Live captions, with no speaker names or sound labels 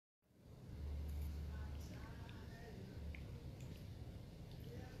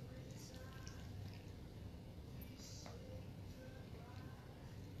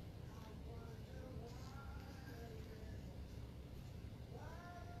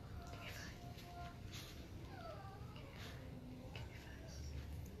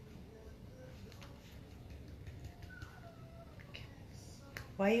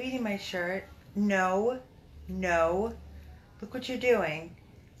Why are you eating my shirt? No. No. Look what you're doing.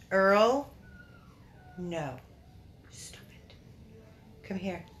 Earl? No. Stop it. Come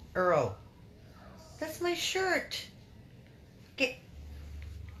here. Earl. That's my shirt. Get...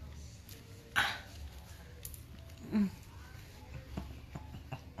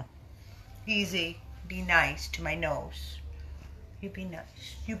 Easy. Be nice to my nose. You be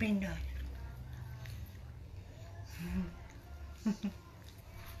nice. You be nice.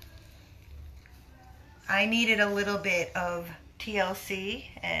 I needed a little bit of TLC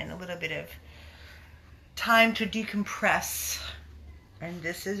and a little bit of time to decompress. And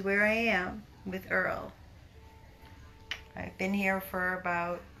this is where I am with Earl. I've been here for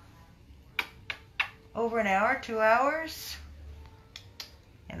about over an hour, 2 hours.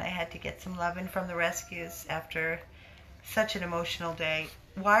 And I had to get some loving from the rescues after such an emotional day.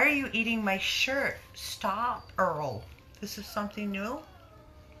 Why are you eating my shirt? Stop, Earl. This is something new?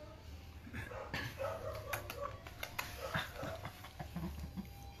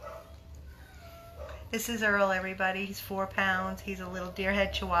 This is Earl, everybody. He's 4 pounds. He's a little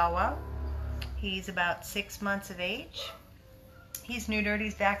deerhead chihuahua. He's about 6 months of age. He's neutered.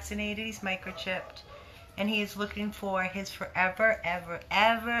 He's vaccinated. He's microchipped. And he is looking for his forever, ever,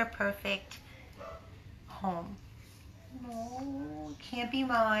 ever perfect home. No, can't be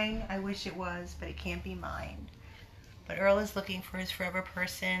mine. I wish it was, but it can't be mine. But Earl is looking for his forever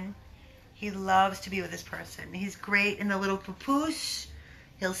person. He loves to be with this person. He's great in the little papoose.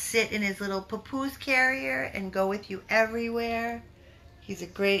 He'll sit in his little papoose carrier and go with you everywhere. He's a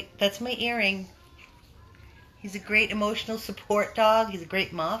great, that's my earring. He's a great emotional support dog. He's a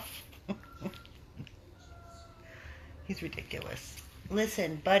great muff. He's ridiculous.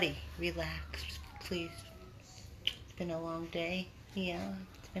 Listen, buddy, relax, please. It's been a long day. Yeah,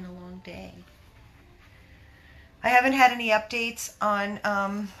 it's been a long day. I haven't had any updates on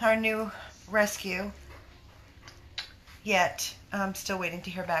our new rescue yet. I'm still waiting to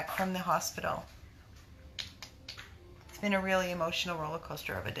hear back from the hospital. It's been a really emotional roller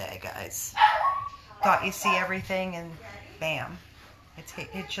coaster of a day, guys. Thought you see everything and bam. It's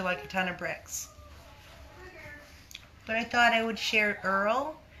hit you like a ton of bricks. But I thought I would share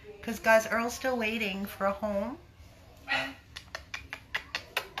Earl, because guys, Earl's still waiting for a home.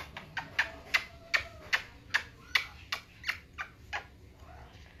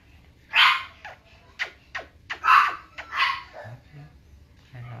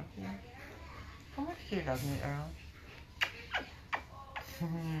 How much do you love me, Earl?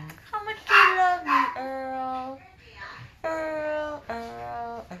 How much do you love me, Earl? Earl,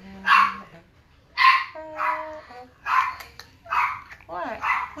 Earl, Earl. What?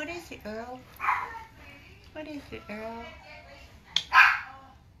 What is it, Earl? What is it, Earl?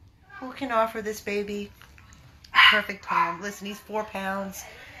 Who can offer this baby a perfect home? Listen, he's 4 pounds.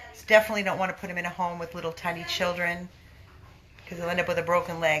 So definitely don't want to put him in a home with little tiny children, because he'll end up with a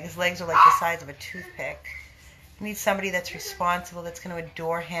broken leg. His legs are like the size of a toothpick. He needs somebody that's responsible, that's going to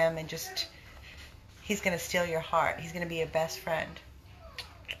adore him, and just, he's going to steal your heart. He's going to be your best friend.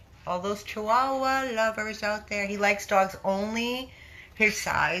 All those Chihuahua lovers out there. He likes dogs only his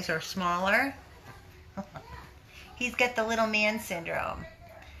size or smaller. He's got the little man syndrome.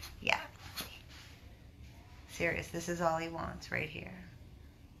 Yeah. Serious, this is all he wants right here.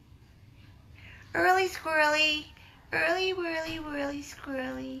 Early squirrely. Early, whirly, whirly,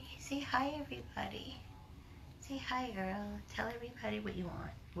 squirrely. Say hi, everybody. Say hi, Earl. Tell everybody what you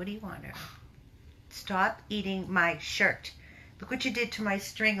want. What do you want, Earl? Stop eating my shirt. Look what you did to my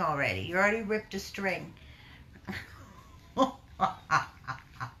string already. You already ripped a string.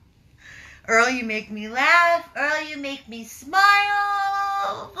 Earl, you make me laugh. Earl, you make me smile.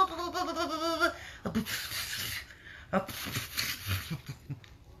 I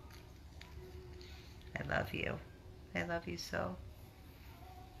love you. I love you so.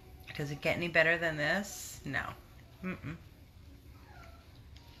 Does it get any better than this? No. Mm-mm.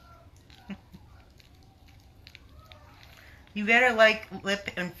 You better like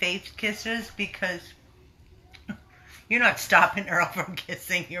lip and face kisses, because you're not stopping Earl from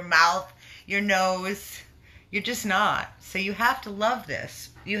kissing your mouth, your nose. You're just not. So you have to love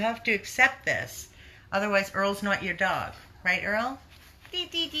this. You have to accept this. Otherwise, Earl's not your dog. Right, Earl? I'm gonna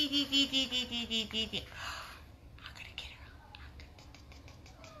get Earl.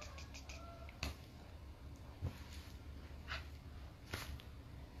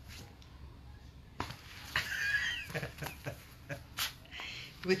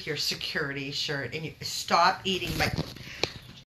 With your security shirt, and you stop eating my